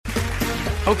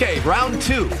Okay, round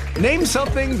two. Name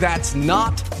something that's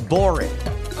not boring.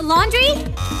 A laundry?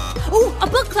 Ooh, a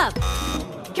book club.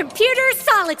 Computer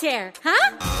solitaire,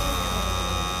 huh?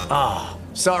 Ah,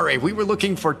 oh, sorry, we were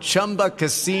looking for Chumba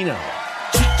Casino.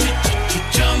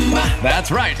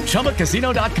 That's right,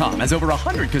 ChumbaCasino.com has over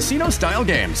 100 casino-style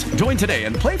games. Join today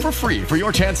and play for free for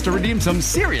your chance to redeem some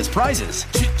serious prizes.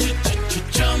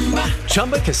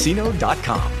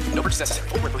 ChumbaCasino.com. No purchase necessary.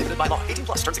 Void where prohibited by law. 18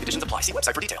 plus terms and conditions apply. See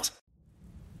website for details.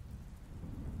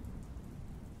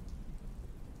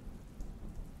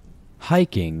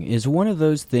 Hiking is one of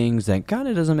those things that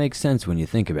kinda doesn't make sense when you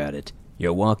think about it.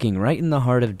 You're walking right in the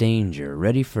heart of danger,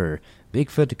 ready for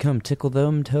Bigfoot to come tickle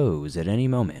them toes at any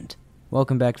moment.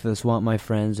 Welcome back to the swamp, my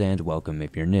friends, and welcome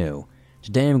if you're new.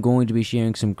 Today I'm going to be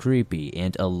sharing some creepy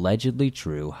and allegedly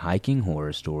true hiking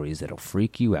horror stories that'll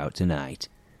freak you out tonight.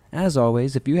 As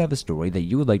always, if you have a story that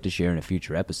you would like to share in a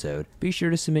future episode, be sure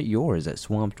to submit yours at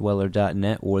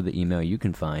swampdweller.net or the email you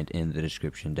can find in the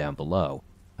description down below.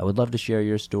 I would love to share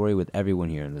your story with everyone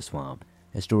here in the swamp,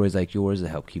 and stories like yours that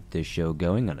help keep this show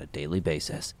going on a daily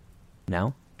basis.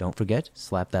 Now, don't forget,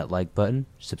 slap that like button,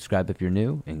 subscribe if you're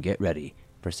new, and get ready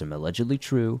for some allegedly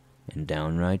true and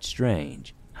downright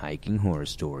strange hiking horror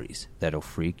stories that'll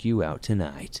freak you out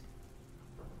tonight.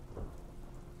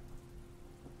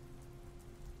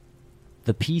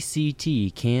 The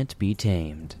PCT Can't Be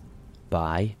Tamed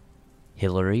by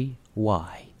Hillary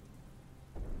Y.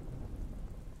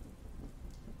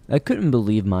 I couldn't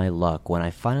believe my luck when I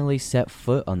finally set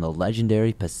foot on the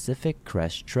legendary Pacific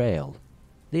Crest Trail.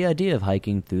 The idea of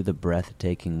hiking through the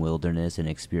breathtaking wilderness and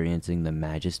experiencing the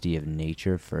majesty of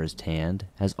nature firsthand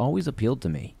has always appealed to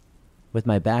me. With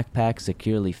my backpack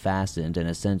securely fastened and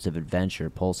a sense of adventure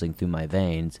pulsing through my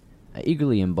veins, I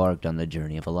eagerly embarked on the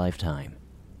journey of a lifetime.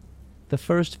 The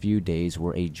first few days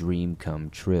were a dream come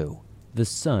true. The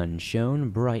sun shone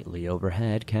brightly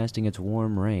overhead, casting its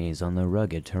warm rays on the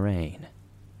rugged terrain.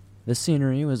 The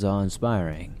scenery was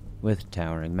awe-inspiring, with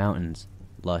towering mountains,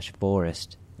 lush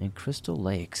forest, and crystal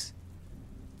lakes.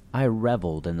 I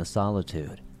reveled in the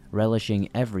solitude, relishing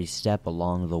every step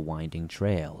along the winding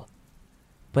trail.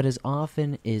 But as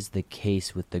often is the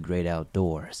case with the great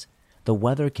outdoors, the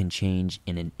weather can change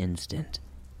in an instant.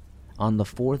 On the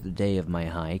fourth day of my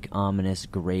hike, ominous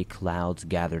gray clouds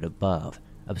gathered above,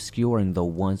 obscuring the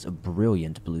once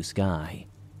brilliant blue sky.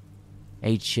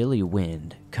 A chilly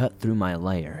wind cut through my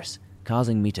layers,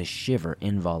 causing me to shiver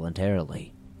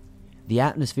involuntarily. The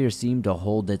atmosphere seemed to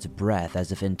hold its breath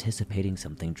as if anticipating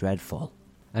something dreadful.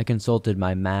 I consulted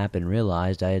my map and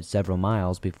realized I had several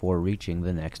miles before reaching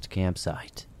the next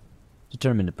campsite.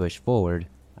 Determined to push forward,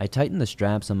 I tightened the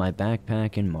straps on my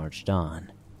backpack and marched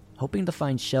on, hoping to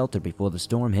find shelter before the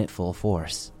storm hit full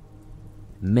force.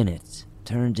 Minutes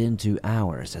turned into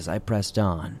hours as I pressed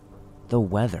on, the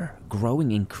weather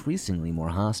growing increasingly more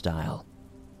hostile.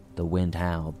 The wind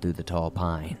howled through the tall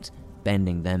pines,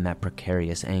 bending them at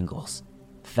precarious angles.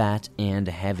 Fat and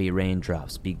heavy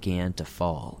raindrops began to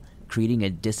fall, creating a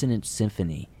dissonant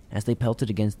symphony as they pelted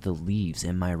against the leaves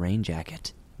in my rain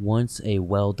jacket. Once a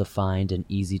well-defined and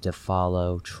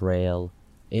easy-to-follow trail,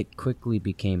 it quickly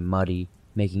became muddy,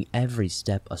 making every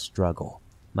step a struggle.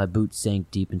 My boots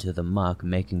sank deep into the muck,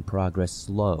 making progress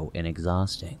slow and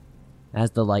exhausting.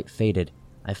 As the light faded,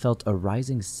 I felt a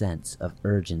rising sense of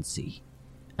urgency.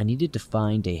 I needed to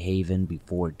find a haven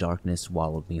before darkness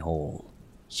swallowed me whole.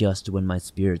 Just when my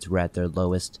spirits were at their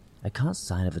lowest, I caught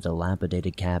sight of a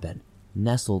dilapidated cabin,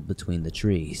 nestled between the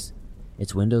trees.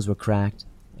 Its windows were cracked,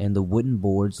 and the wooden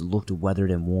boards looked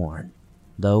weathered and worn.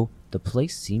 Though the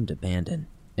place seemed abandoned,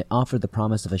 it offered the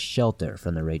promise of a shelter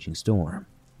from the raging storm.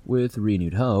 With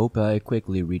renewed hope, I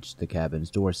quickly reached the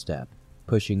cabin's doorstep,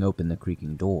 pushing open the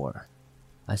creaking door.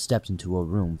 I stepped into a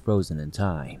room frozen in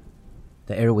time.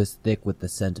 The air was thick with the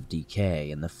scent of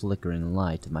decay, and the flickering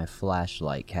light of my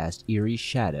flashlight cast eerie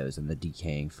shadows on the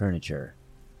decaying furniture.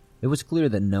 It was clear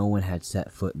that no one had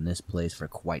set foot in this place for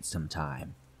quite some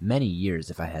time, many years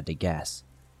if I had to guess.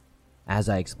 As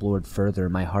I explored further,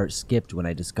 my heart skipped when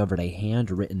I discovered a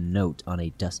handwritten note on a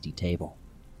dusty table.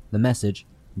 The message,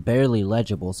 barely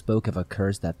legible, spoke of a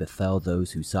curse that befell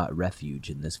those who sought refuge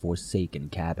in this forsaken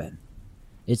cabin.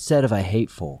 It said of a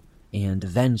hateful and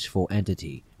vengeful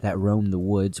entity that roamed the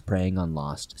woods preying on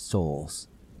lost souls.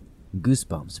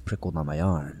 Goosebumps prickled on my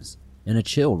arms, and a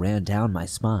chill ran down my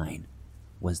spine.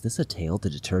 Was this a tale to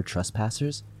deter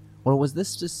trespassers? Or was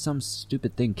this just some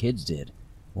stupid thing kids did?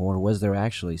 Or was there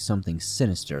actually something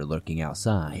sinister lurking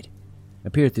outside? I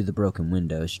peered through the broken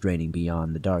window, straining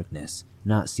beyond the darkness,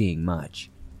 not seeing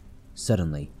much.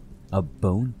 Suddenly, a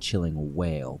bone-chilling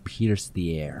wail pierced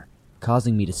the air,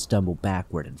 causing me to stumble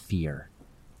backward in fear.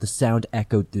 The sound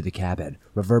echoed through the cabin,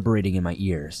 reverberating in my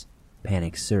ears.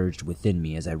 Panic surged within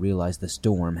me as I realized the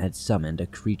storm had summoned a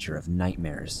creature of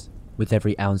nightmares. With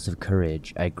every ounce of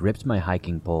courage, I gripped my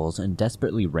hiking poles and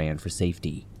desperately ran for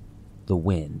safety. The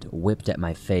wind whipped at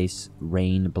my face,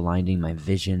 rain blinding my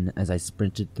vision as I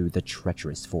sprinted through the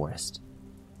treacherous forest.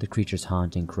 The creature's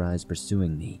haunting cries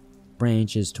pursuing me.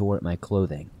 Branches tore at my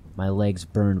clothing. My legs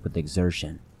burned with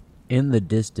exertion. In the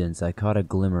distance, I caught a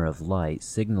glimmer of light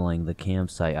signaling the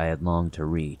campsite I had longed to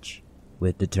reach.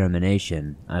 With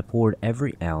determination, I poured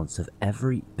every ounce of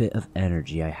every bit of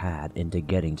energy I had into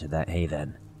getting to that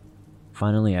haven.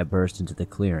 Finally, I burst into the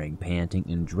clearing, panting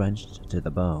and drenched to the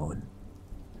bone.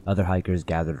 Other hikers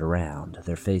gathered around,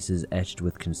 their faces etched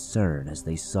with concern as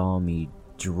they saw me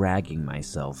dragging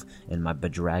myself in my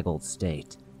bedraggled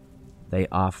state. They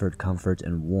offered comfort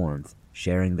and warmth,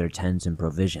 sharing their tents and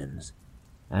provisions.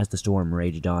 As the storm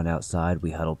raged on outside,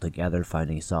 we huddled together,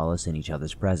 finding solace in each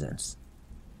other's presence.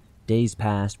 Days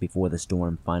passed before the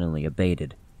storm finally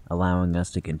abated, allowing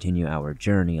us to continue our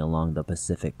journey along the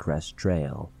Pacific Crest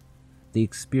Trail. The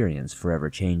experience forever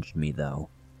changed me, though,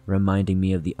 reminding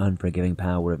me of the unforgiving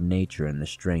power of nature and the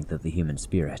strength of the human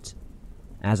spirit.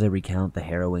 As I recount the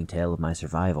harrowing tale of my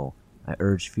survival, I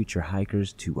urge future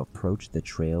hikers to approach the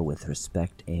trail with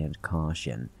respect and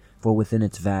caution, for within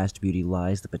its vast beauty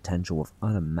lies the potential of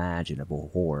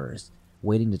unimaginable horrors,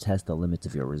 waiting to test the limits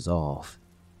of your resolve.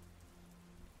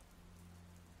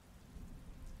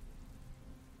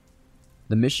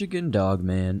 The Michigan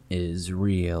Dogman is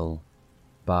Real,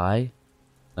 by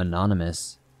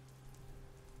Anonymous.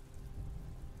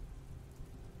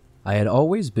 I had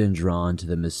always been drawn to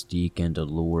the mystique and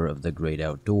allure of the great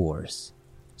outdoors,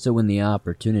 so when the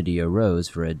opportunity arose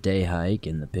for a day hike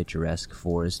in the picturesque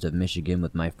forest of Michigan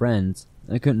with my friends,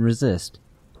 I couldn't resist.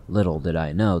 Little did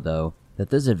I know, though,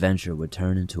 that this adventure would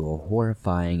turn into a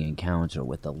horrifying encounter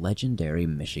with the legendary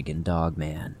Michigan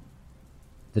Dogman.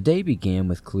 The day began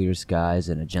with clear skies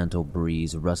and a gentle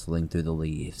breeze rustling through the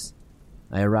leaves.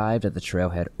 I arrived at the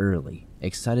trailhead early,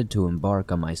 excited to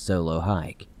embark on my solo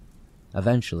hike.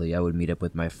 Eventually, I would meet up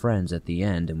with my friends at the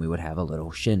end and we would have a little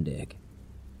shindig.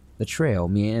 The trail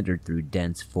meandered through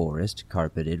dense forest,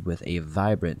 carpeted with a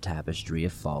vibrant tapestry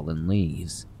of fallen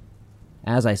leaves.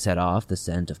 As I set off, the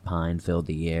scent of pine filled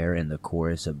the air and the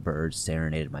chorus of birds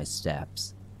serenaded my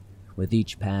steps. With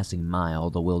each passing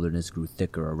mile, the wilderness grew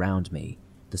thicker around me.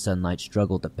 The sunlight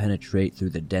struggled to penetrate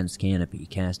through the dense canopy,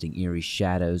 casting eerie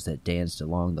shadows that danced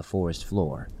along the forest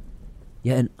floor.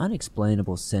 Yet an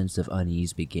unexplainable sense of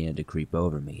unease began to creep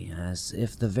over me, as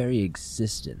if the very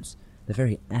existence, the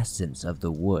very essence of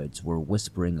the woods were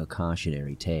whispering a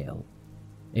cautionary tale.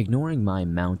 Ignoring my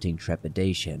mounting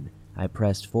trepidation, I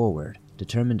pressed forward,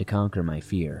 determined to conquer my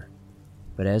fear.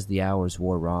 But as the hours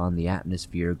wore on, the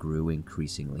atmosphere grew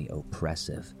increasingly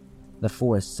oppressive. The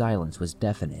forest silence was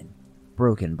deafening,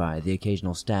 broken by the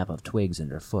occasional stab of twigs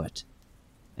underfoot.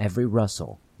 Every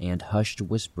rustle and hushed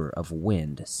whisper of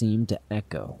wind seemed to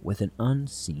echo with an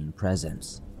unseen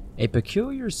presence. A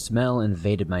peculiar smell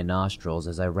invaded my nostrils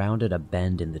as I rounded a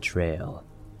bend in the trail.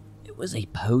 It was a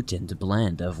potent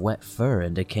blend of wet fur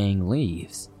and decaying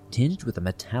leaves, tinged with a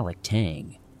metallic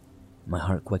tang. My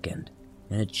heart quickened,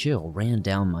 and a chill ran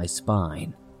down my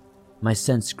spine. My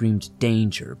sense screamed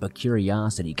danger, but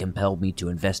curiosity compelled me to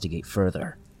investigate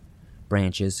further.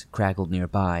 Branches crackled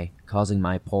nearby, causing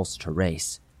my pulse to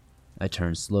race. I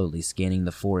turned slowly, scanning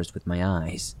the forest with my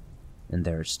eyes, and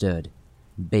there it stood,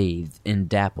 bathed in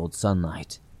dappled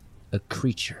sunlight. A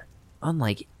creature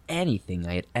unlike anything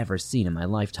I had ever seen in my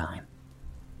lifetime.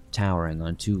 Towering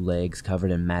on two legs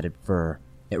covered in matted fur,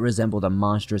 it resembled a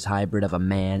monstrous hybrid of a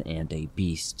man and a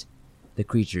beast. The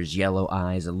creature's yellow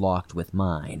eyes locked with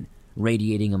mine,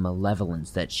 radiating a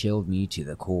malevolence that chilled me to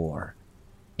the core.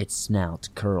 Its snout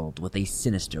curled with a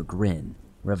sinister grin,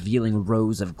 revealing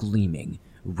rows of gleaming,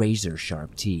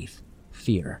 razor-sharp teeth.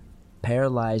 Fear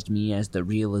paralyzed me as the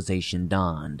realization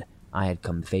dawned. I had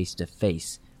come face to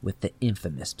face with the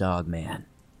infamous Dogman.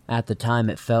 At the time,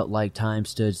 it felt like time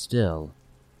stood still.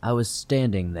 I was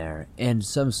standing there in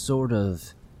some sort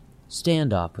of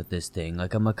standoff with this thing,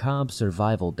 like a macabre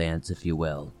survival dance, if you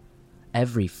will.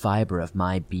 Every fiber of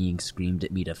my being screamed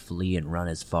at me to flee and run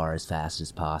as fast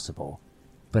as possible.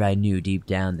 But I knew deep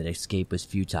down that escape was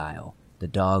futile. The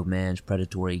Dogman's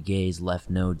predatory gaze left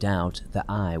no doubt that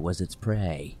I was its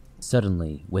prey.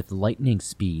 Suddenly, with lightning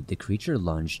speed, the creature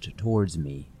lunged towards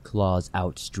me, claws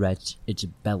outstretched, its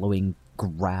bellowing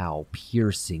growl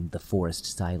piercing the forest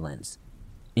silence.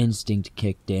 Instinct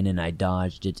kicked in and I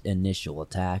dodged its initial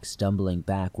attack, stumbling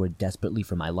backward desperately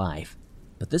for my life.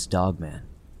 But this Dogman,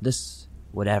 this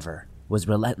whatever, was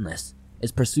relentless.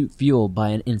 its pursuit fueled by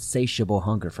an insatiable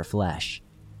hunger for flesh.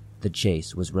 The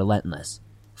chase was relentless.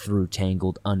 Through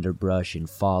tangled underbrush and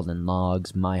fallen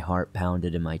logs, my heart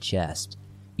pounded in my chest,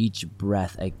 each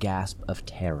breath a gasp of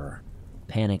terror.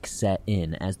 Panic set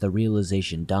in as the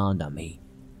realization dawned on me.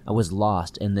 I was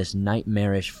lost in this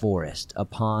nightmarish forest, a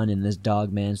pawn in this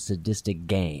dogman's sadistic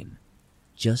game.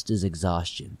 Just as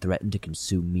exhaustion threatened to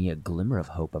consume me, a glimmer of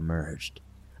hope emerged.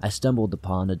 I stumbled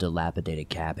upon a dilapidated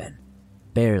cabin,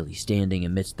 barely standing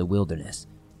amidst the wilderness,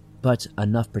 but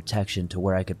enough protection to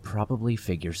where I could probably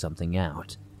figure something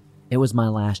out. It was my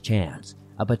last chance,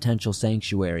 a potential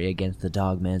sanctuary against the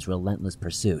dogman's relentless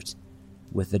pursuit.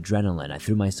 With adrenaline, I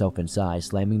threw myself inside,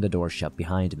 slamming the door shut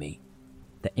behind me.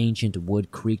 The ancient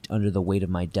wood creaked under the weight of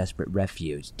my desperate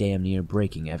refuge, damn near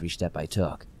breaking every step I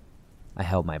took. I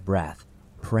held my breath,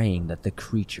 praying that the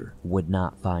creature would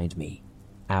not find me.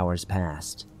 Hours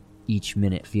passed, each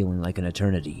minute feeling like an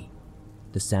eternity.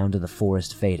 The sound of the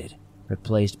forest faded,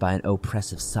 replaced by an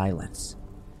oppressive silence.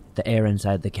 The air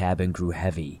inside the cabin grew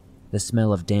heavy, the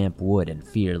smell of damp wood and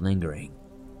fear lingering,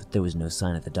 but there was no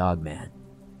sign of the dogman.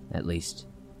 At least,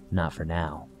 not for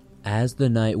now. As the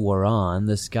night wore on,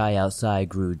 the sky outside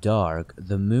grew dark,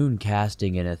 the moon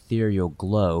casting an ethereal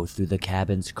glow through the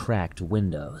cabin's cracked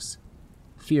windows.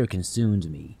 Fear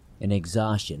consumed me, and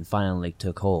exhaustion finally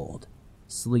took hold.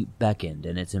 Sleep beckoned,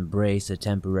 and its embrace, a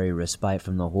temporary respite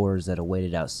from the horrors that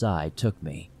awaited outside, took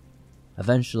me.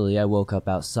 Eventually, I woke up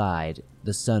outside,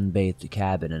 the sun-bathed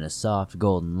cabin in a soft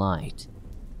golden light.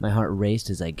 My heart raced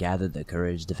as I gathered the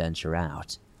courage to venture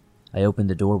out. I opened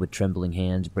the door with trembling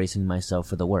hands, bracing myself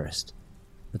for the worst.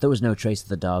 But there was no trace of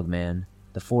the dogman.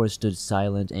 The forest stood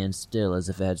silent and still as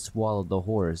if it had swallowed the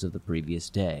horrors of the previous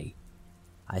day.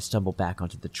 I stumbled back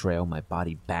onto the trail, my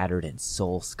body battered and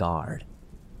soul scarred.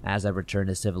 As I returned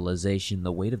to civilization,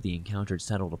 the weight of the encounter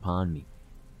settled upon me.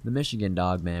 The Michigan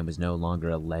Dogman was no longer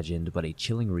a legend, but a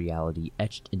chilling reality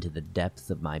etched into the depths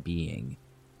of my being.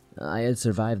 I had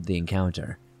survived the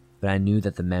encounter, but I knew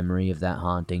that the memory of that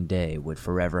haunting day would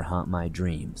forever haunt my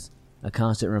dreams, a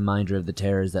constant reminder of the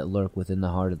terrors that lurk within the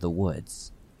heart of the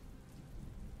woods.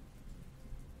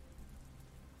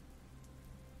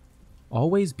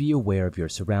 Always be aware of your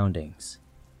surroundings.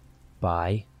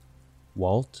 By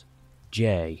Walt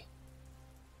J.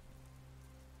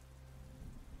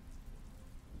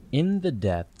 In the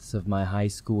depths of my high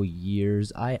school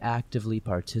years, I actively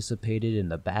participated in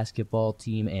the basketball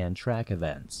team and track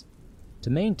events. To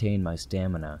maintain my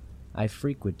stamina, I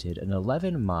frequented an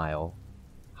 11-mile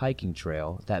hiking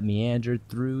trail that meandered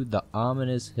through the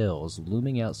ominous hills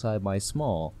looming outside my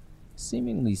small,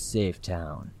 seemingly safe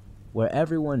town, where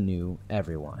everyone knew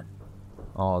everyone.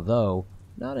 Although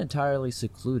not entirely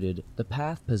secluded, the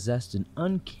path possessed an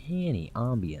uncanny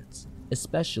ambience,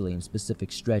 especially in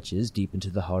specific stretches deep into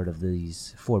the heart of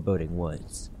these foreboding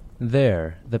woods.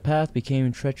 There, the path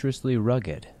became treacherously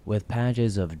rugged, with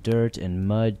patches of dirt and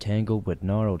mud tangled with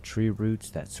gnarled tree roots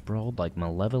that sprawled like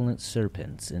malevolent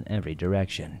serpents in every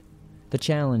direction. The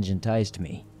challenge enticed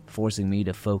me, forcing me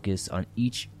to focus on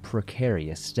each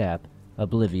precarious step,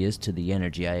 oblivious to the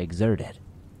energy I exerted.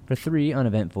 For 3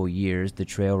 uneventful years, the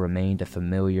trail remained a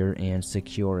familiar and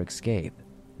secure escape.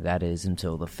 That is,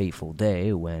 until the fateful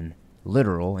day when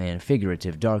literal and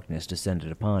figurative darkness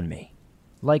descended upon me.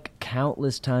 Like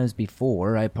countless times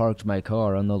before, I parked my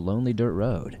car on the lonely dirt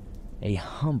road, a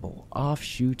humble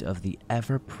offshoot of the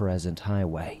ever-present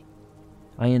highway.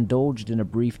 I indulged in a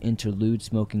brief interlude,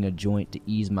 smoking a joint to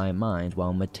ease my mind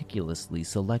while meticulously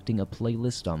selecting a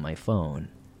playlist on my phone.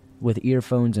 With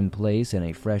earphones in place and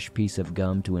a fresh piece of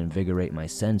gum to invigorate my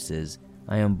senses,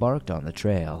 I embarked on the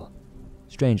trail.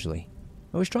 Strangely,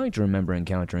 I was trying to remember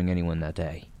encountering anyone that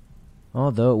day.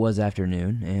 Although it was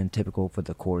afternoon, and typical for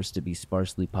the course to be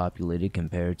sparsely populated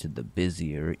compared to the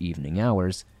busier evening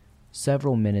hours,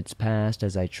 several minutes passed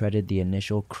as I treaded the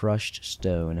initial crushed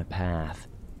stone path.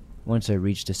 Once I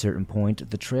reached a certain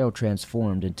point, the trail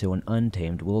transformed into an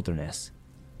untamed wilderness.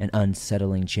 An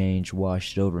unsettling change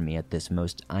washed over me at this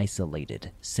most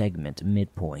isolated segment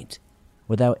midpoint.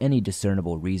 Without any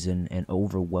discernible reason, an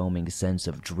overwhelming sense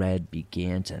of dread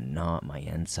began to gnaw at my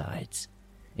insides,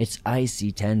 its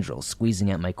icy tendrils squeezing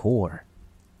at my core.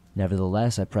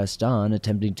 Nevertheless, I pressed on,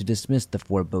 attempting to dismiss the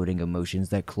foreboding emotions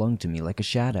that clung to me like a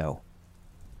shadow.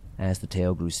 As the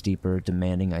trail grew steeper,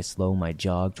 demanding I slow my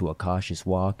jog to a cautious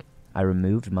walk, I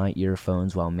removed my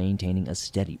earphones while maintaining a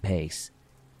steady pace.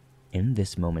 In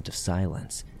this moment of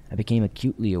silence, I became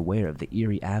acutely aware of the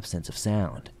eerie absence of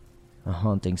sound. A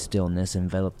haunting stillness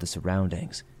enveloped the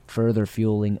surroundings, further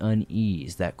fueling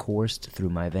unease that coursed through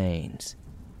my veins.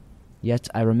 Yet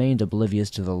I remained oblivious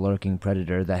to the lurking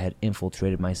predator that had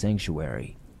infiltrated my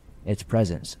sanctuary. its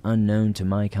presence unknown to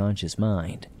my conscious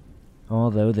mind.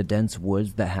 Although the dense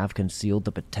woods that have concealed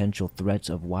the potential threats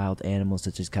of wild animals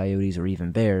such as coyotes or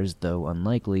even bears, though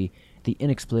unlikely, the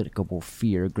inexplicable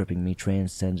fear gripping me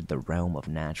transcended the realm of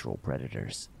natural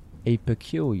predators. A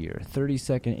peculiar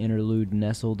 30-second interlude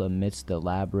nestled amidst the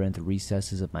labyrinth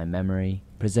recesses of my memory,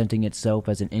 presenting itself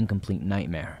as an incomplete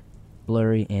nightmare,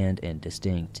 blurry and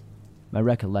indistinct. My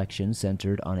recollection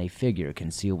centered on a figure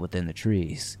concealed within the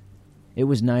trees. It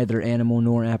was neither animal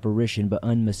nor apparition, but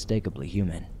unmistakably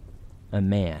human. A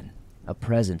man, a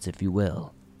presence if you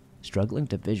will. Struggling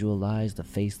to visualize the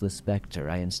faceless specter,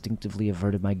 I instinctively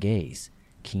averted my gaze,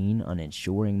 keen on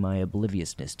ensuring my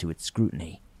obliviousness to its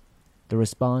scrutiny. The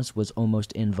response was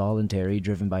almost involuntary,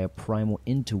 driven by a primal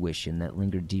intuition that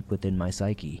lingered deep within my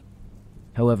psyche.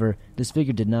 However, this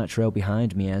figure did not trail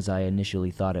behind me as I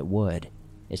initially thought it would.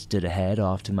 It stood ahead,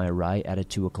 off to my right at a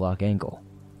 2 o'clock angle.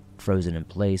 Frozen in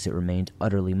place, it remained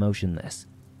utterly motionless,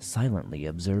 silently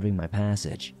observing my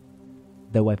passage.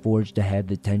 Though I forged ahead,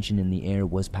 the tension in the air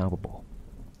was palpable.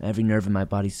 Every nerve in my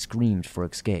body screamed for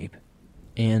escape.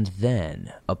 And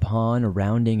then, upon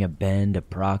rounding a bend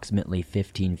approximately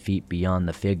 15 feet beyond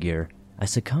the figure, I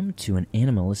succumbed to an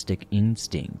animalistic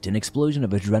instinct, an explosion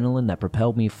of adrenaline that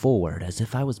propelled me forward as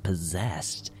if I was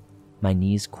possessed. My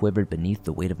knees quivered beneath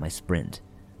the weight of my sprint,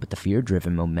 but the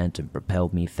fear-driven momentum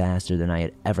propelled me faster than I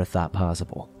had ever thought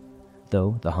possible.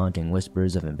 Though the haunting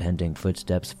whispers of impending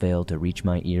footsteps failed to reach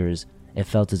my ears, it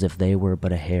felt as if they were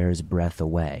but a hair's breadth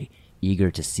away,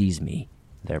 eager to seize me,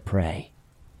 their prey.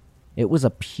 It was a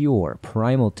pure,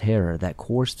 primal terror that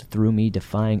coursed through me,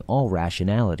 defying all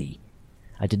rationality.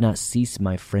 I did not cease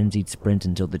my frenzied sprint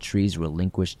until the trees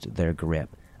relinquished their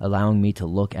grip, allowing me to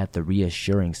look at the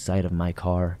reassuring sight of my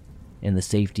car. In the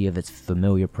safety of its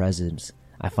familiar presence,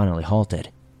 I finally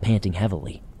halted, panting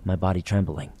heavily, my body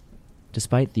trembling.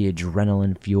 Despite the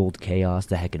adrenaline-fueled chaos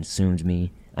that had consumed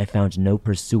me, I found no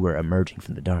pursuer emerging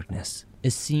from the darkness.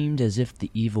 It seemed as if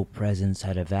the evil presence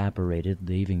had evaporated,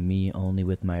 leaving me only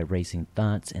with my racing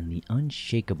thoughts and the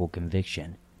unshakable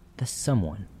conviction that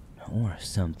someone, or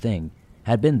something,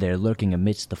 had been there lurking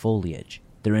amidst the foliage,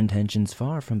 their intentions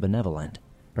far from benevolent.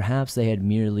 Perhaps they had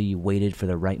merely waited for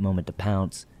the right moment to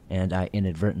pounce, and I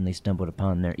inadvertently stumbled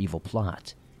upon their evil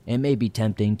plot. It may be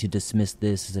tempting to dismiss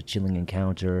this as a chilling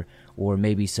encounter, or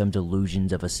maybe some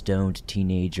delusions of a stoned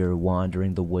teenager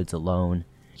wandering the woods alone,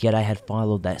 yet I had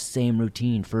followed that same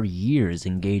routine for years,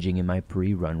 engaging in my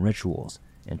pre-run rituals,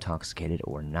 intoxicated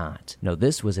or not. No,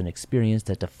 this was an experience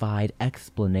that defied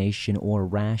explanation or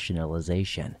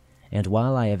rationalization, and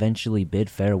while I eventually bid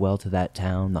farewell to that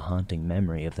town, the haunting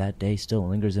memory of that day still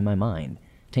lingers in my mind,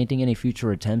 tainting any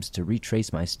future attempts to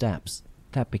retrace my steps.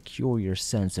 That peculiar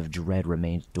sense of dread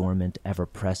remained dormant,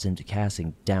 ever-present,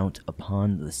 casting doubt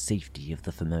upon the safety of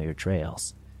the familiar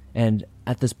trails. And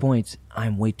at this point,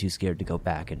 I'm way too scared to go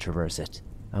back and traverse it.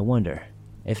 I wonder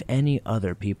if any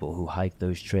other people who hike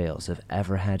those trails have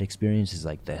ever had experiences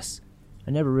like this.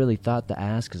 I never really thought to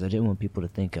ask because I didn't want people to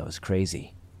think I was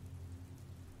crazy.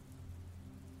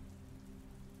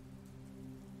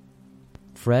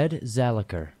 Fred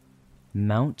Zalliker,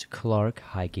 Mount Clark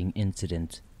Hiking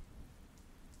Incident.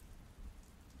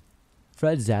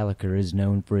 Fred Zalliker is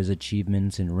known for his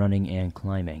achievements in running and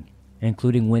climbing,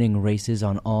 including winning races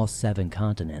on all 7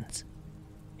 continents.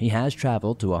 He has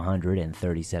traveled to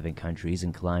 137 countries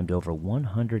and climbed over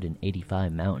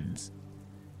 185 mountains.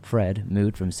 Fred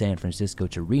moved from San Francisco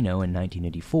to Reno in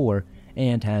 1984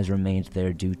 and has remained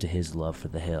there due to his love for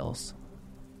the hills.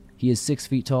 He is 6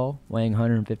 feet tall, weighing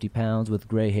 150 pounds with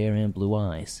gray hair and blue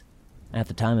eyes. At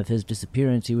the time of his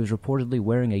disappearance, he was reportedly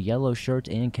wearing a yellow shirt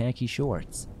and khaki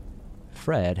shorts.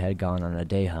 Fred had gone on a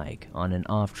day hike on an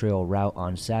off-trail route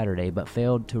on Saturday but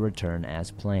failed to return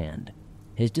as planned.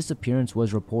 His disappearance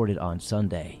was reported on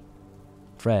Sunday.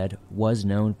 Fred was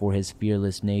known for his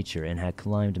fearless nature and had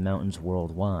climbed mountains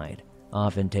worldwide,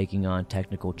 often taking on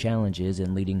technical challenges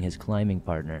and leading his climbing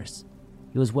partners.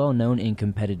 He was well known in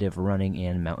competitive running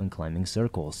and mountain climbing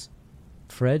circles.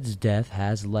 Fred's death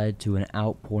has led to an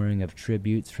outpouring of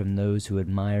tributes from those who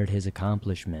admired his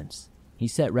accomplishments. He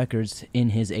set records in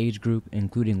his age group,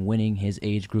 including winning his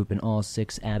age group in all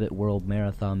 6 Abbott World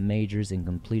Marathon majors and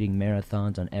completing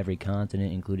marathons on every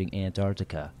continent, including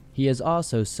Antarctica. He has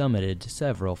also summited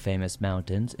several famous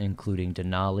mountains, including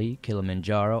Denali,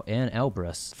 Kilimanjaro, and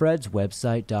Elbrus. Fred's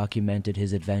website documented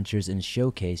his adventures and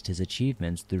showcased his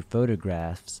achievements through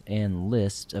photographs and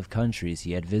lists of countries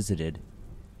he had visited.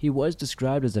 He was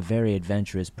described as a very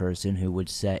adventurous person who would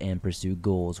set and pursue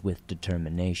goals with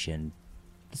determination.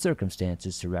 The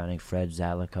circumstances surrounding Fred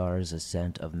Zalliker's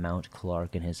ascent of Mount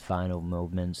Clark and his final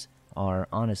movements are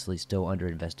honestly still under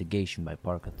investigation by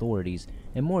park authorities,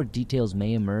 and more details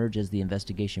may emerge as the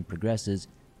investigation progresses,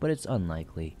 but it's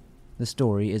unlikely. The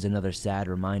story is another sad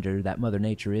reminder that Mother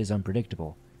Nature is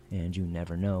unpredictable, and you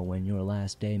never know when your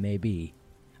last day may be.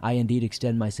 I indeed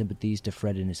extend my sympathies to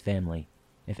Fred and his family.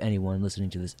 If anyone listening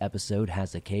to this episode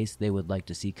has a case they would like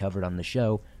to see covered on the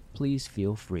show, please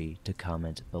feel free to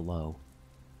comment below.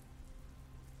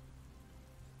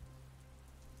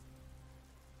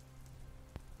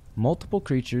 Multiple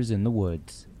Creatures in the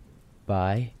Woods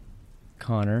by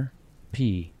Connor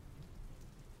P.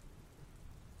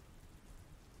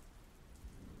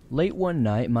 Late one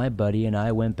night, my buddy and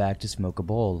I went back to smoke a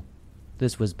bowl.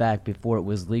 This was back before it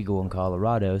was legal in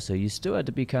Colorado, so you still had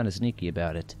to be kind of sneaky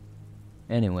about it.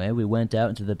 Anyway, we went out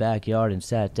into the backyard and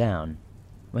sat down.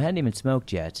 We hadn't even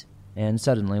smoked yet, and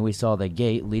suddenly we saw the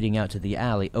gate leading out to the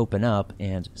alley open up,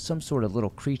 and some sort of little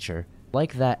creature,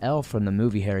 like that elf from the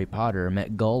movie Harry Potter,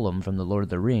 met Gollum from the Lord of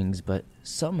the Rings, but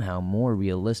somehow more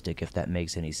realistic, if that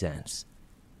makes any sense.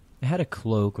 It had a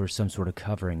cloak or some sort of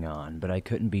covering on, but I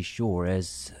couldn't be sure,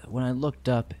 as when I looked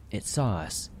up, it saw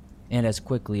us, and as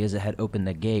quickly as it had opened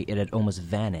the gate, it had almost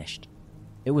vanished.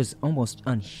 It was almost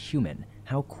unhuman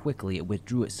how quickly it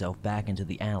withdrew itself back into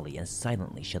the alley and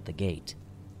silently shut the gate.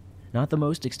 Not the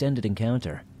most extended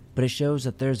encounter, but it shows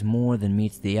that there's more than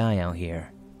meets the eye out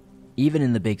here, even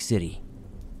in the big city.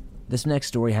 This next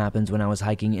story happens when I was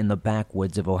hiking in the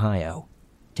backwoods of Ohio,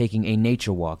 taking a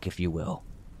nature walk, if you will.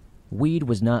 Weed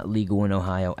was not legal in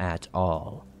Ohio at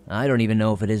all. I don't even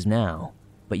know if it is now,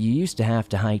 but you used to have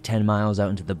to hike 10 miles out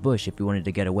into the bush if you wanted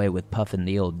to get away with puffing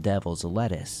the old devil's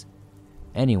lettuce.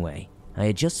 Anyway, I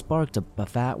had just sparked up a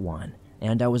fat one,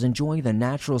 and I was enjoying the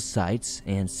natural sights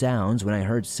and sounds when I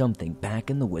heard something back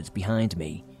in the woods behind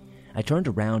me. I turned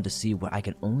around to see what I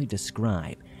can only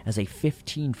describe as a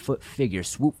 15-foot figure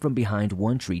swoop from behind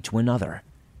one tree to another.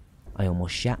 I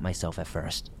almost shat myself at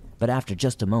first, but after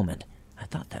just a moment, I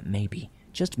thought that maybe,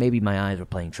 just maybe my eyes were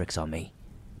playing tricks on me.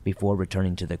 Before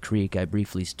returning to the creek, I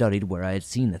briefly studied where I had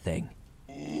seen the thing.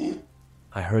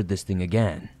 I heard this thing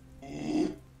again,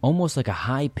 almost like a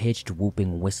high-pitched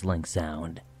whooping whistling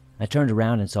sound. I turned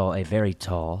around and saw a very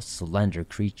tall, slender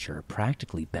creature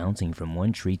practically bouncing from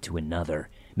one tree to another,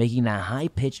 making that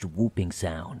high-pitched whooping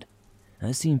sound.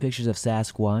 I've seen pictures of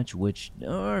Sasquatch, which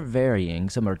are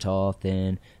varying. Some are tall,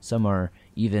 thin, some are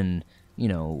even,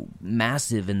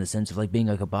 massive in the sense of like being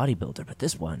like a bodybuilder, but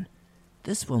this one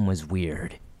was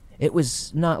weird. It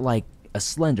was not like a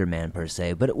Slender Man per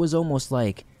se, but it was almost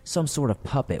like some sort of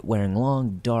puppet wearing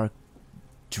long, dark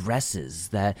dresses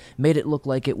that made it look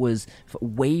like it was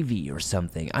wavy or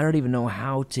something. I don't even know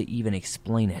how to even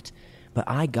explain it, but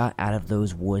I got out of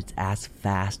those woods as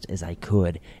fast as I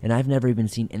could, and I've never even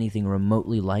seen anything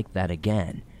remotely like that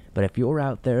again. But if you're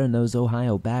out there in those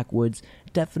Ohio backwoods,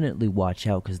 definitely watch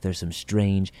out, because there's some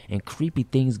strange and creepy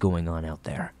things going on out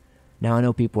there. Now, I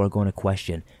know people are going to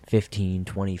question, 15,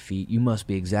 20 feet, you must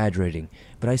be exaggerating,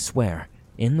 but I swear,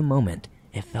 in the moment,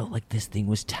 it felt like this thing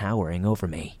was towering over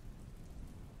me.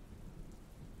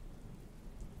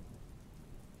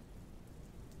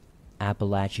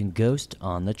 Appalachian Ghost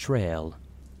on the Trail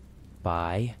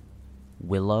by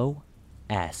Willow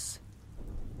S.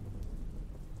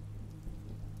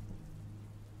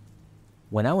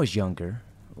 When I was younger,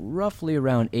 roughly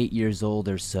around 8 years old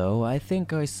or so, I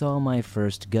think I saw my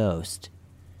first ghost.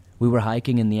 We were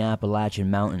hiking in the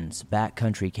Appalachian Mountains,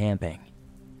 backcountry camping.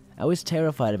 I was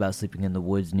terrified about sleeping in the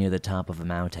woods near the top of a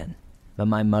mountain, but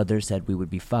my mother said we would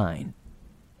be fine.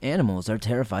 Animals are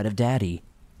terrified of Daddy,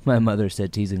 my mother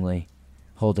said teasingly.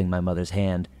 Holding my mother's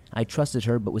hand, I trusted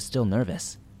her but was still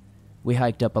nervous. We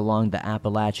hiked up along the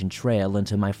Appalachian Trail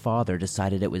until my father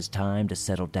decided it was time to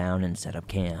settle down and set up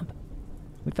camp.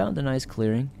 We found a nice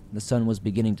clearing. The sun was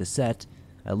beginning to set.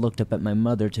 I looked up at my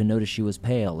mother to notice she was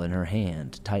pale and her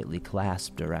hand tightly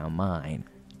clasped around mine.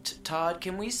 Todd,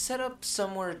 can we set up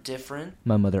somewhere different?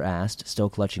 My mother asked,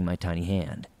 still clutching my tiny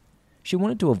hand. She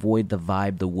wanted to avoid the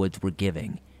vibe the woods were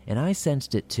giving, and I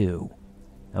sensed it too.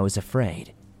 I was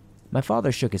afraid. My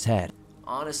father shook his head.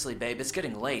 Honestly, babe, it's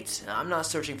getting late. I'm not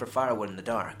searching for firewood in the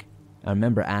dark. I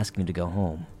remember asking to go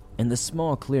home, and the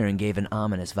small clearing gave an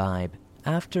ominous vibe.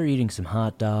 After eating some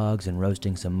hot dogs and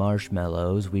roasting some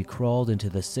marshmallows, we crawled into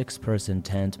the 6-person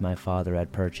tent my father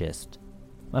had purchased.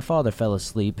 My father fell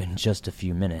asleep in just a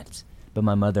few minutes, but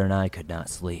my mother and I could not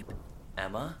sleep.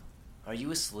 Emma, are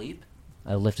you asleep?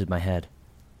 I lifted my head.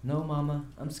 No, Mama,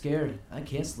 I'm scared. I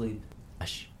can't sleep.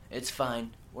 Hush, it's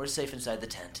fine. We're safe inside the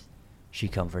tent, she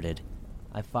comforted.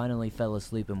 I finally fell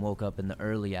asleep and woke up in the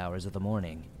early hours of the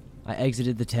morning. I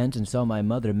exited the tent and saw my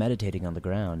mother meditating on the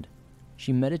ground.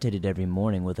 She meditated every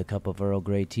morning with a cup of Earl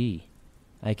Grey tea.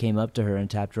 I came up to her and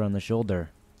tapped her on the shoulder.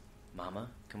 "Mama,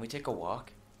 can we take a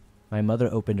walk?" My mother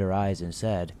opened her eyes and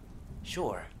said,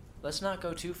 "Sure, let's not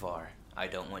go too far. I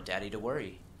don't want Daddy to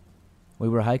worry." We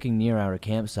were hiking near our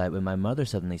campsite when my mother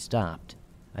suddenly stopped.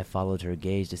 I followed her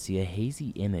gaze to see a hazy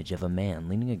image of a man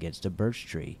leaning against a birch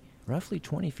tree, roughly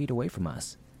 20 feet away from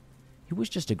us. He was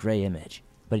just a gray image,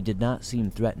 but he did not seem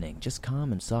threatening, just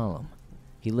calm and solemn.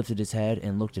 He lifted his head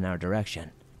and looked in our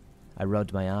direction. I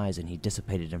rubbed my eyes and he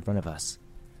dissipated in front of us.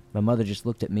 My mother just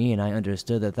looked at me and I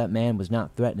understood that that man was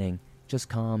not threatening, just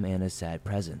calm and a sad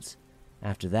presence.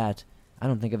 After that, I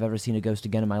don't think I've ever seen a ghost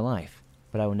again in my life,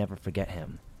 but I will never forget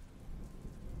him.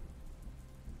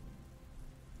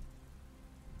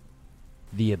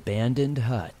 The Abandoned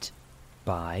Hut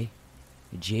by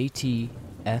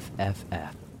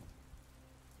JTFFF.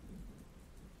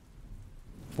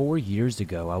 4 years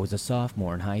ago, I was a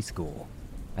sophomore in high school.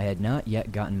 I had not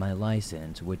yet gotten my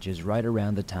license, which is right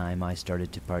around the time I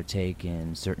started to partake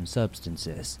in certain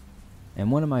substances.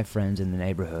 And one of my friends in the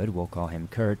neighborhood, we'll call him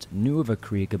Kurt, knew of a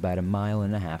creek about 1.5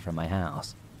 miles from my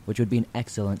house, which would be an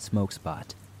excellent smoke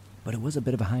spot. But it was a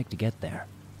bit of a hike to get there.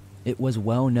 It was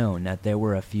well known that there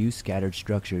were a few scattered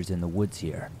structures in the woods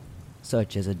here,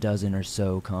 such as a dozen or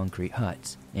so concrete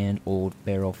huts, and old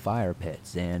barrel fire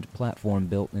pits, and platform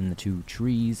built into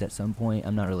trees at some point.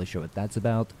 I'm not really sure what that's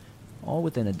about, all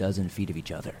within a dozen feet of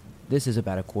each other. This is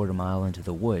about 1/4 mile into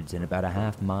the woods and about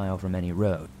 1/2 mile from any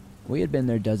road. We had been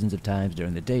there dozens of times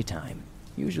during the daytime,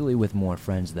 usually with more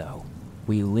friends though.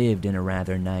 We lived in a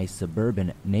rather nice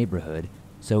suburban neighborhood,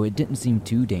 so it didn't seem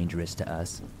too dangerous to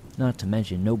us. Not to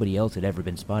mention, nobody else had ever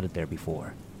been spotted there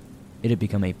before. It had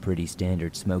become a pretty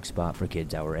standard smoke spot for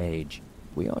kids our age.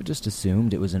 We all just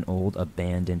assumed it was an old,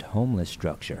 abandoned, homeless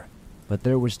structure. But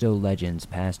there were still legends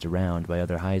passed around by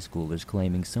other high schoolers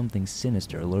claiming something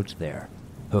sinister lurked there.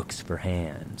 Hooks for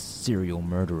hands, serial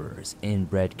murderers,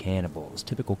 inbred cannibals,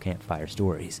 typical campfire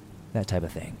stories, that type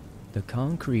of thing. The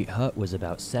concrete hut was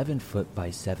about 7 foot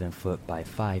by 7 foot by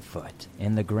 5 foot,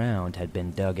 and the ground had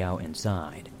been dug out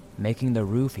inside, making the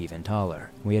roof even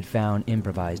taller. We had found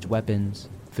improvised weapons,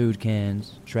 food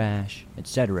cans, trash,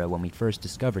 etc. when we first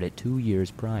discovered it 2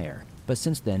 years prior. But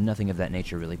since then, nothing of that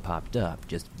nature really popped up,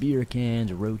 just beer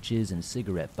cans, roaches, and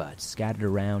cigarette butts scattered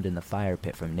around in the fire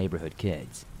pit from neighborhood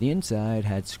kids. The inside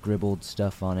had scribbled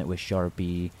stuff on it with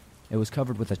Sharpie, it was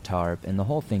covered with a tarp, and the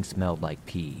whole thing smelled like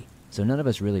pee. So none of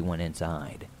us really went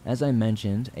inside. As I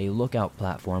mentioned, a lookout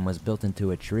platform was built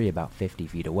into a tree about 50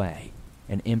 feet away.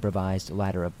 An improvised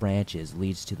ladder of branches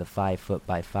leads to the 5 foot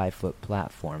by 5 foot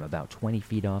platform about 20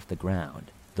 feet off the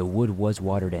ground. The wood was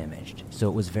water damaged, so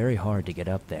it was very hard to get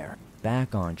up there.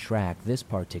 Back on track this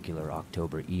particular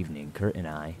October evening, Kurt and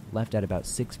I left at about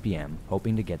 6 p.m.,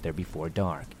 hoping to get there before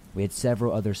dark. We had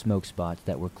several other smoke spots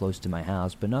that were close to my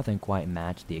house, but nothing quite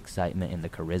matched the excitement and the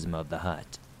charisma of the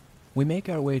hut. We make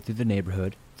our way through the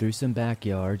neighborhood, through some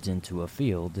backyards into a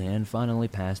field, and finally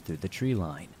pass through the tree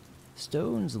line.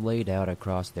 Stones laid out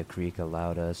across the creek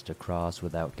allowed us to cross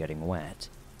without getting wet.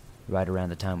 Right around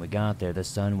the time we got there, the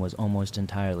sun was almost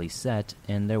entirely set,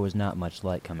 and there was not much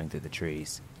light coming through the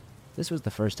trees. This was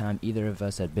the first time either of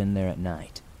us had been there at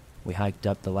night. We hiked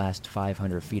up the last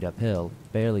 500 feet uphill,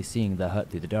 barely seeing the hut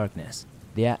through the darkness.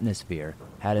 The atmosphere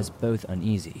had us both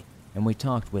uneasy, and we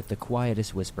talked with the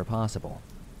quietest whisper possible.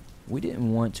 We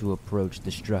didn't want to approach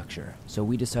the structure, so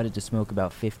we decided to smoke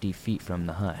about 50 feet from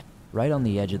the hut, right on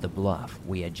the edge of the bluff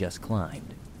we had just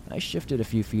climbed. I shifted a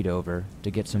few feet over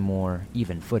to get some more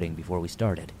even footing before we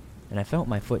started, and I felt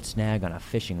my foot snag on a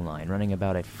fishing line running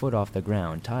about a foot off the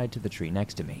ground tied to the tree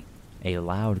next to me. A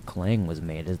loud clang was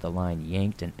made as the line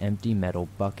yanked an empty metal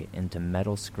bucket into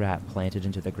metal scrap planted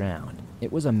into the ground.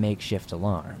 It was a makeshift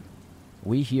alarm.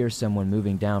 We hear someone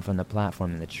moving down from the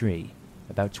platform in the tree,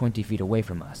 about 20 feet away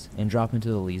from us, and drop into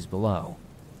the leaves below.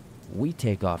 We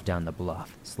take off down the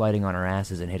bluff, sliding on our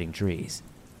asses and hitting trees.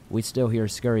 We still hear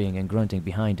scurrying and grunting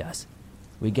behind us.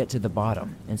 We get to the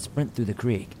bottom and sprint through the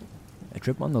creek. I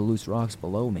trip on the loose rocks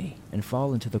below me and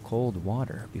fall into the cold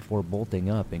water before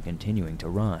bolting up and continuing to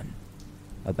run.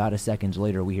 About a second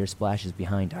later, we hear splashes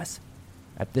behind us.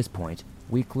 At this point,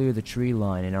 we clear the tree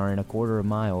line and are in 1/4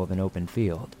 mile of an open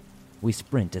field. We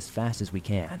sprint as fast as we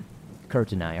can.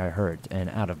 Kurt and I are hurt and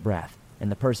out of breath,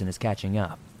 and the person is catching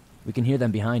up. We can hear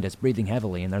them behind us breathing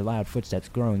heavily and their loud footsteps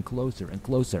growing closer and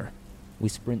closer. We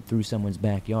sprint through someone's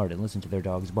backyard and listen to their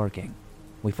dogs barking.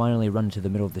 We finally run into the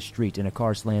middle of the street and a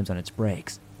car slams on its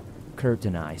brakes. Kurt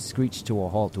and I screech to a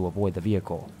halt to avoid the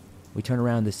vehicle. We turn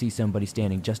around to see somebody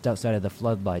standing just outside of the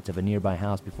floodlights of a nearby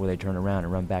house before they turn around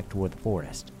and run back toward the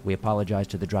forest. We apologized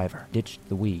to the driver, ditched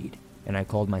the weed, and I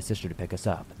called my sister to pick us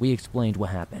up. We explained what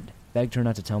happened. begged her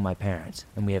not to tell my parents,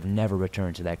 and we have never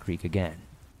returned to that creek again.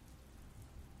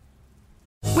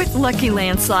 With Lucky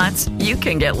Land Slots, you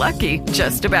can get lucky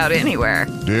just about anywhere.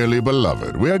 Dearly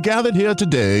beloved, we are gathered here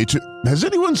today to... Has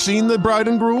anyone seen the bride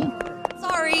and groom?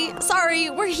 Sorry,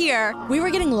 we're here. We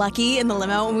were getting lucky in the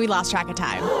limo and we lost track of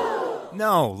time.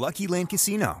 No, Lucky Land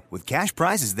Casino, with cash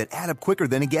prizes that add up quicker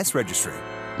than a guest registry.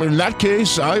 In that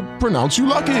case, I pronounce you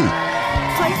lucky.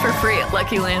 Play for free at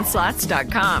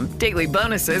LuckyLandSlots.com. Daily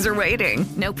bonuses are waiting.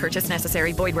 No purchase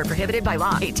necessary. Void where prohibited by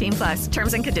law. 18+.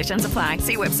 Terms and conditions apply.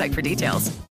 See website for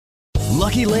details.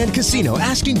 Lucky Land Casino,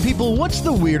 asking people, what's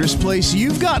the weirdest place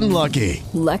you've gotten lucky?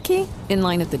 Lucky? In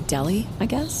line at the deli, I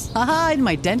guess? Aha, in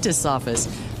my dentist's office.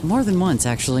 More than once,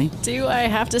 actually. Do I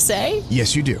have to say?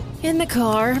 Yes, you do. In the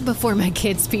car before my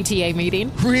kids' PTA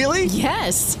meeting. Really?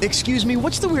 Yes. Excuse me,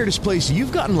 what's the weirdest place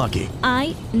you've gotten lucky?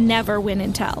 I never win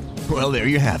and tell. Well, there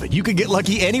you have it. You can get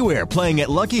lucky anywhere, playing at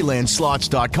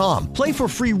LuckyLandSlots.com. Play for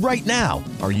free right now.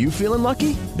 Are you feeling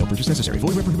lucky? No purchase necessary. Void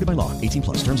where prohibited by law.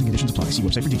 18+. Terms and conditions apply. See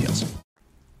website for details.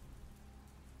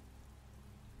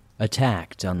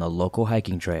 Attacked on the Local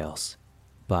Hiking Trails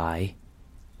by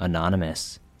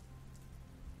Anonymous.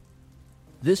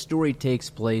 This story takes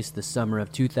place the summer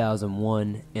of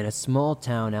 2001 in a small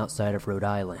town outside of Rhode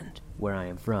Island, where I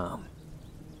am from.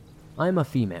 I am a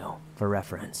female, for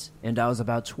reference, and I was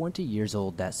about 20 years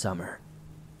old that summer,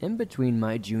 in between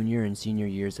my junior and senior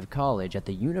years of college at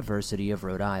the University of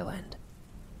Rhode Island.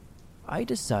 I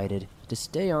decided to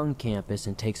stay on campus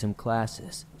and take some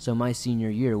classes, so my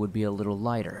senior year would be a little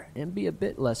lighter and be a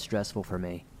bit less stressful for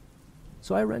me.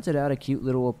 So I rented out a cute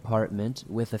little apartment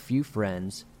with a few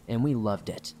friends, and we loved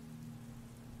it.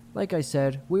 Like I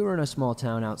said, we were in a small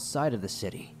town outside of the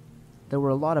city. There were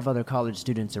a lot of other college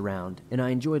students around, and I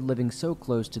enjoyed living so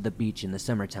close to the beach in the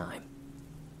summertime.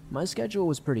 My schedule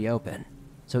was pretty open,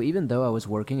 so even though I was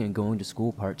working and going to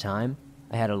school part-time,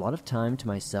 I had a lot of time to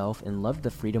myself and loved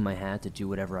the freedom I had to do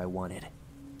whatever I wanted.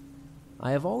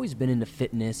 I have always been into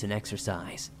fitness and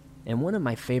exercise, and one of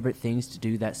my favorite things to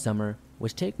do that summer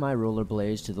was take my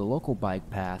rollerblades to the local bike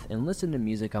path and listen to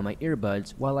music on my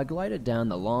earbuds while I glided down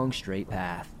the long, straight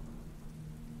path.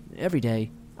 Every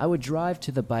day, I would drive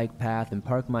to the bike path and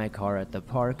park my car at the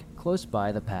park close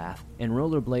by the path and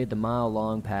rollerblade the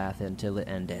mile-long path until it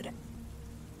ended.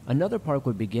 Another park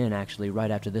would begin actually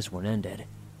right after this one ended.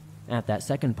 At that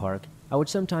second park, I would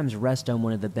sometimes rest on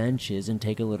one of the benches and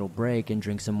take a little break and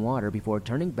drink some water before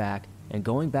turning back and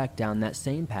going back down that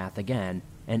same path again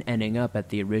and ending up at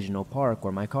the original park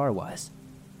where my car was.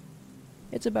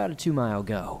 It's about a 2-mile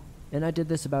go, and I did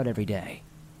this about every day.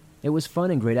 It was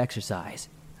fun and great exercise,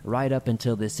 right up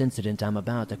until this incident I'm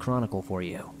about to chronicle for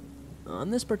you.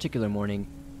 On this particular morning,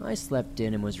 I slept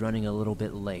in and was running a little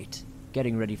bit late,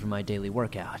 getting ready for my daily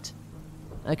workout.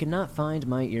 I could not find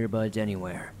my earbuds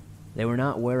anywhere. They were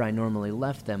not where I normally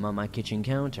left them on my kitchen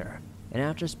counter, and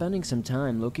after spending some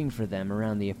time looking for them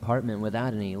around the apartment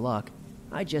without any luck,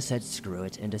 I just said screw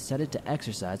it and decided to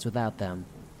exercise without them.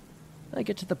 I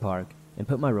get to the park and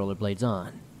put my rollerblades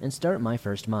on and start my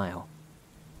first mile.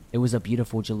 It was a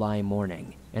beautiful July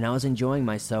morning, and I was enjoying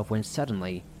myself when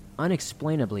suddenly,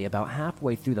 unexplainably about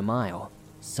halfway through the mile,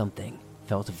 something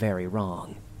felt very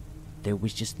wrong. There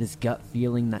was just this gut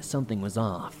feeling that something was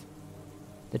off.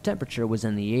 The temperature was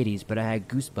in the 80s, but I had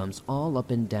goosebumps all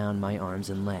up and down my arms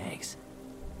and legs.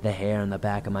 The hair on the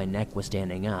back of my neck was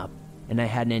standing up, and I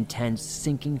had an intense,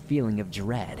 sinking feeling of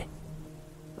dread.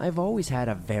 I've always had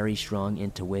a very strong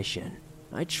intuition.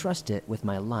 I trust it with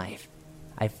my life.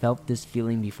 I felt this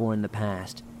feeling before in the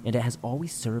past, and it has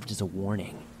always served as a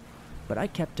warning. But I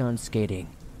kept on skating,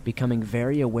 becoming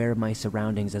very aware of my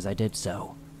surroundings as I did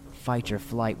so. Fight or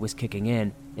flight was kicking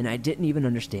in, and I didn't even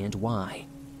understand why.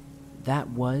 That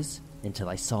was until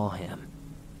I saw him.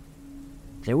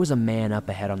 There was a man up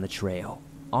ahead on the trail,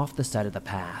 off the side of the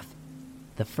path.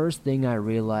 The first thing I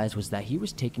realized was that he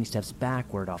was taking steps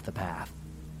backward off the path.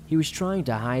 He was trying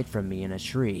to hide from me in a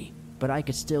tree, but I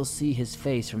could still see his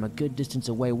face from a good distance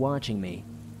away watching me,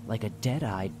 like a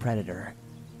dead-eyed predator.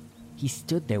 He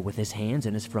stood there with his hands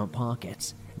in his front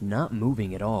pockets, not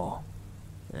moving at all.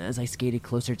 As I skated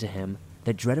closer to him,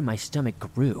 the dread in my stomach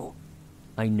grew.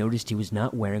 I noticed he was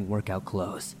not wearing workout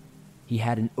clothes. He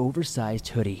had an oversized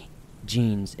hoodie,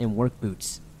 jeans, and work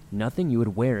boots, nothing you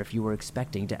would wear if you were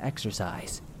expecting to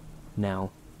exercise.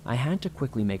 Now, I had to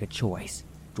quickly make a choice.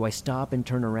 Do I stop and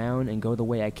turn around and go the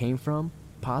way I came from,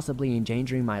 possibly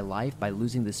endangering my life by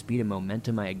losing the speed and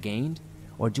momentum I had gained?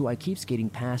 Or do I keep skating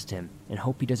past him and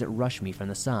hope he doesn't rush me from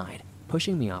the side,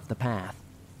 pushing me off the path?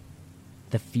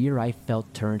 The fear I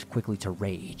felt turned quickly to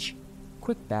rage.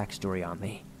 Quick backstory on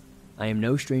me. I am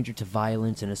no stranger to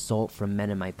violence and assault from men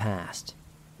in my past.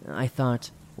 I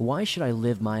thought, why should I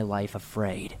live my life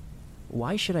afraid?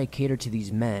 Why should I cater to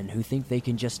these men who think they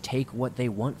can just take what they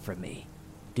want from me?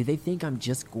 Do they think I'm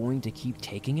just going to keep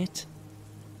taking it?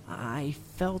 I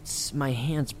felt my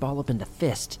hands ball up into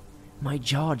fist, my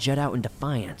jaw jut out in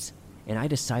defiance, and I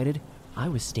decided I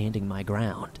was standing my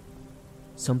ground.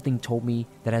 Something told me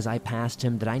that as I passed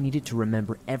him that I needed to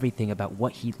remember everything about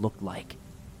what he looked like.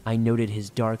 I noted his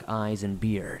dark eyes and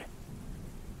beard.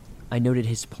 I noted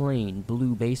his plain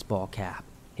blue baseball cap,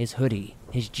 his hoodie,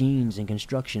 his jeans and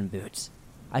construction boots.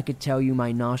 I could tell you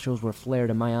my nostrils were flared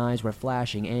and my eyes were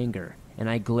flashing anger, and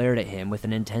I glared at him with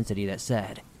an intensity that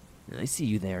said, I see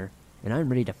you there, and I'm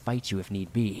ready to fight you if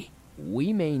need be.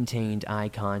 We maintained eye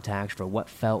contact for what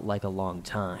felt like a long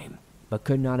time, but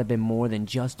could not have been more than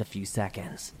just a few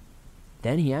seconds.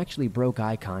 Then he actually broke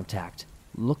eye contact,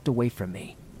 looked away from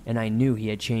me, and I knew he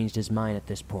had changed his mind at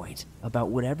this point about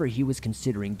whatever he was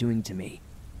considering doing to me,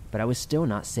 but I was still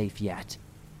not safe yet.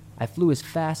 I flew as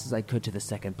fast as I could to the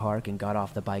second park and got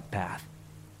off the bike path.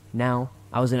 Now,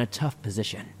 I was in a tough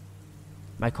position.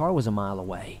 My car was a mile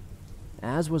away,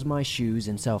 as was my shoes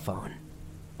and cell phone.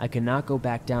 I could not go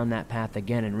back down that path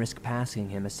again and risk passing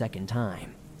him a second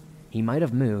time. He might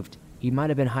have moved, he might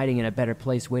have been hiding in a better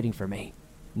place waiting for me,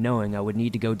 knowing I would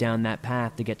need to go down that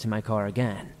path to get to my car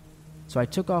again. So I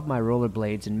took off my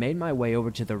rollerblades and made my way over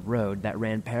to the road that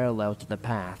ran parallel to the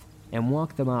path and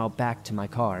walked the mile back to my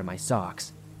car in my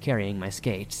socks, carrying my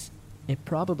skates. It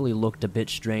probably looked a bit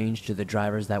strange to the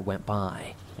drivers that went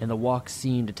by, and the walk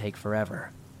seemed to take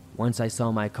forever. Once I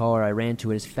saw my car, I ran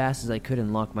to it as fast as I could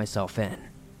and locked myself in.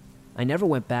 I never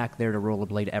went back there to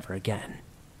rollerblade ever again.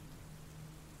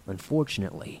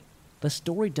 Unfortunately, the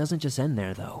story doesn't just end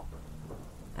there though.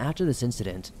 After this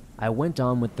incident, I went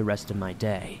on with the rest of my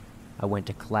day. I went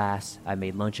to class, I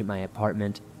made lunch at my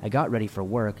apartment, I got ready for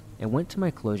work, and went to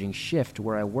my closing shift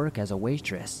where I work as a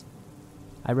waitress.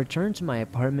 I returned to my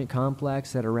apartment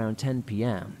complex at around 10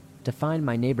 p.m. to find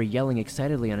my neighbor yelling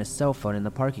excitedly on his cell phone in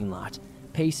the parking lot,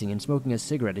 pacing and smoking a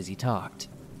cigarette as he talked.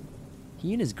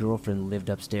 He and his girlfriend lived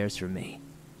upstairs from me.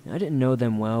 I didn't know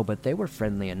them well, but they were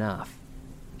friendly enough.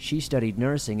 She studied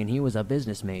nursing and he was a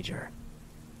business major.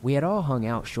 We had all hung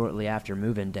out shortly after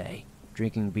move-in day,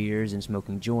 drinking beers and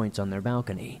smoking joints on their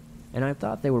balcony, and I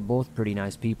thought they were both pretty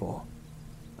nice people.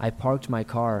 I parked my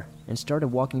car and started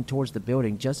walking towards the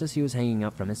building just as he was hanging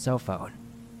up from his cell phone.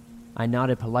 I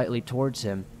nodded politely towards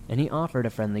him, and he offered a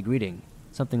friendly greeting,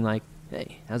 something like,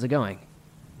 "Hey, how's it going?"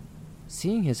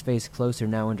 Seeing his face closer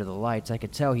now under the lights, I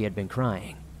could tell he had been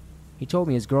crying. He told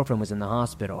me his girlfriend was in the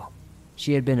hospital.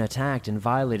 She had been attacked and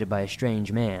violated by a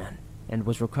strange man, and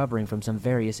was recovering from some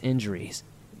various injuries,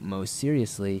 most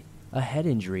seriously, a head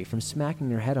injury from smacking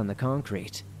her head on the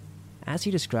concrete. As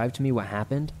he described to me what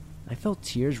happened, I felt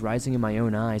tears rising in my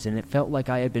own eyes, and it felt like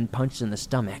I had been punched in the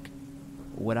stomach.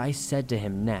 What I said to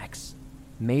him next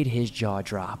made his jaw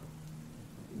drop.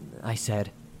 I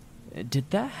said, "Did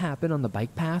that happen on the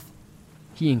bike path?"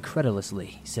 He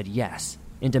incredulously said yes,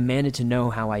 and demanded to know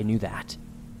how I knew that.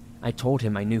 I told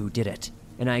him I knew who did it,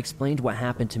 and I explained what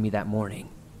happened to me that morning.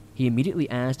 He immediately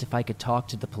asked if I could talk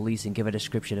to the police and give a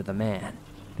description of the man.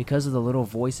 Because of the little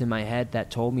voice in my head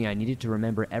that told me I needed to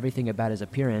remember everything about his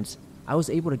appearance, I was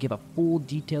able to give a full,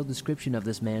 detailed description of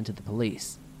this man to the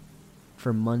police.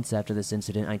 For months after this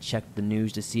incident, I checked the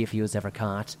news to see if he was ever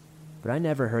caught, but I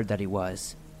never heard that he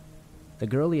was. The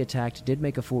girl he attacked did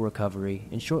make a full recovery,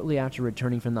 and shortly after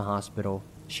returning from the hospital,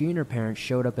 she and her parents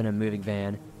showed up in a moving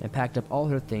van and packed up all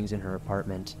her things in her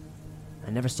apartment.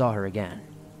 I never saw her again.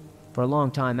 For a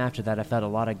long time after that, I felt a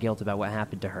lot of guilt about what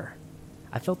happened to her.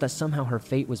 I felt that somehow her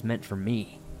fate was meant for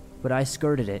me, but I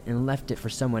skirted it and left it for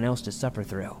someone else to suffer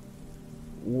through.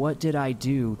 What did I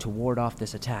do to ward off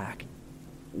this attack?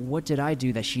 What did I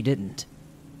do that she didn't?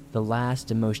 The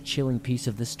last and most chilling piece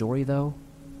of this story, though?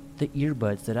 The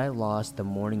earbuds that I lost the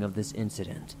morning of this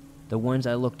incident. The ones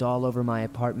I looked all over my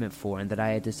apartment for and that I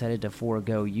had decided to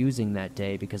forego using that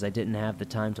day because I didn't have the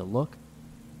time to look.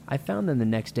 I found them the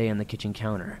next day on the kitchen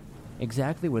counter,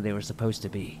 exactly where they were supposed to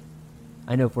be.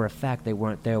 I know for a fact they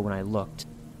weren't there when I looked,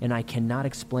 and I cannot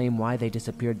explain why they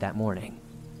disappeared that morning.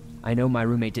 I know my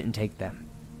roommate didn't take them.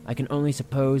 I can only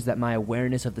suppose that my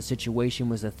awareness of the situation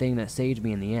was the thing that saved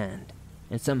me in the end,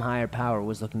 and some higher power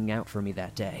was looking out for me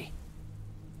that day.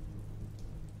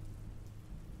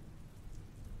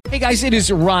 Hey guys, it is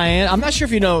Ryan. I'm not sure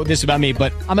if you know this about me,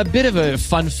 but I'm a bit of a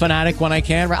fun fanatic when I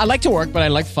can. I like to work, but I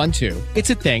like fun too. It's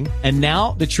a thing. And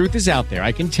now the truth is out there.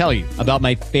 I can tell you about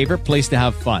my favorite place to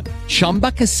have fun.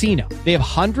 Chumba Casino. They have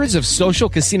hundreds of social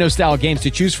casino style games to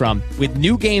choose from with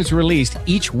new games released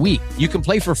each week. You can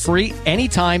play for free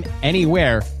anytime,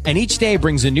 anywhere, And each day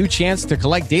brings a new chance to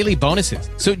collect daily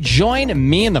bonuses. So join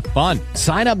me in the fun.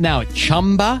 Sign up now at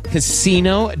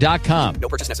ChumbaCasino.com. No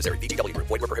purchase necessary. VGW Group.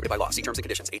 Void where prohibited by law. See terms and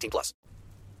conditions. 18+.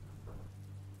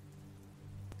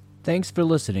 Thanks for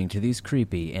listening to these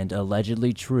creepy and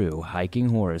allegedly true hiking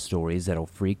horror stories that'll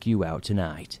freak you out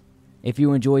tonight. If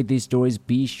you enjoyed these stories,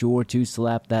 be sure to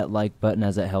slap that like button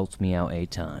as it helps me out a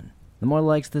ton. The more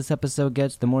likes this episode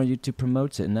gets, the more YouTube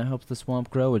promotes it, and that helps the swamp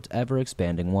grow its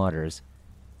ever-expanding waters.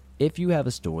 If you have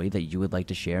a story that you would like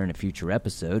to share in a future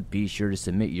episode, be sure to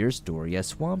submit your story at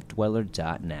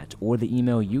swampdweller.net or the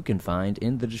email you can find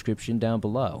in the description down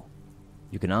below.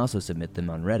 You can also submit them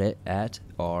on Reddit at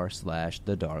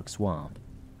r/thedarkswamp.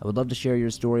 I would love to share your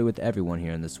story with everyone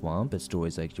here in the swamp. It's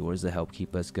stories like yours that help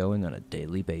keep us going on a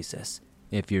daily basis.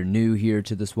 If you're new here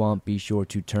to the swamp, be sure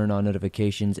to turn on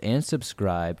notifications and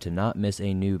subscribe to not miss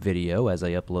a new video as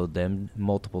I upload them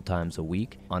multiple times a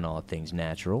week on all things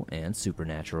natural and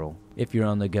supernatural. If you're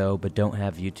on the go but don't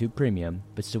have YouTube Premium,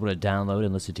 but still want to download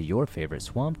and listen to your favorite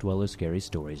Swamp Dweller scary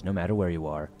stories no matter where you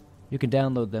are, you can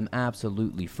download them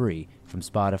absolutely free from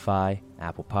Spotify,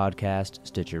 Apple Podcast,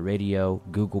 Stitcher Radio,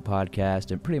 Google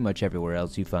Podcast, and pretty much everywhere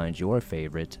else you find your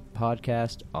favorite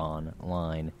podcast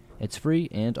online. It's free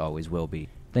and always will be.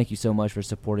 Thank you so much for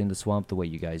supporting the swamp the way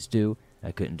you guys do.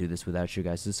 I couldn't do this without your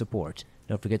guys' support.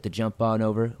 Don't forget to jump on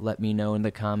over. Let me know in the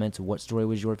comments what story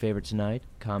was your favorite tonight.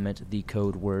 Comment the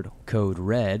code word Code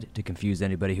Red to confuse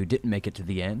anybody who didn't make it to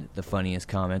the end. The funniest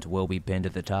comment will be pinned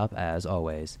at the top as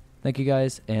always. Thank you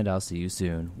guys, and I'll see you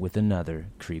soon with another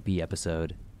creepy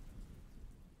episode.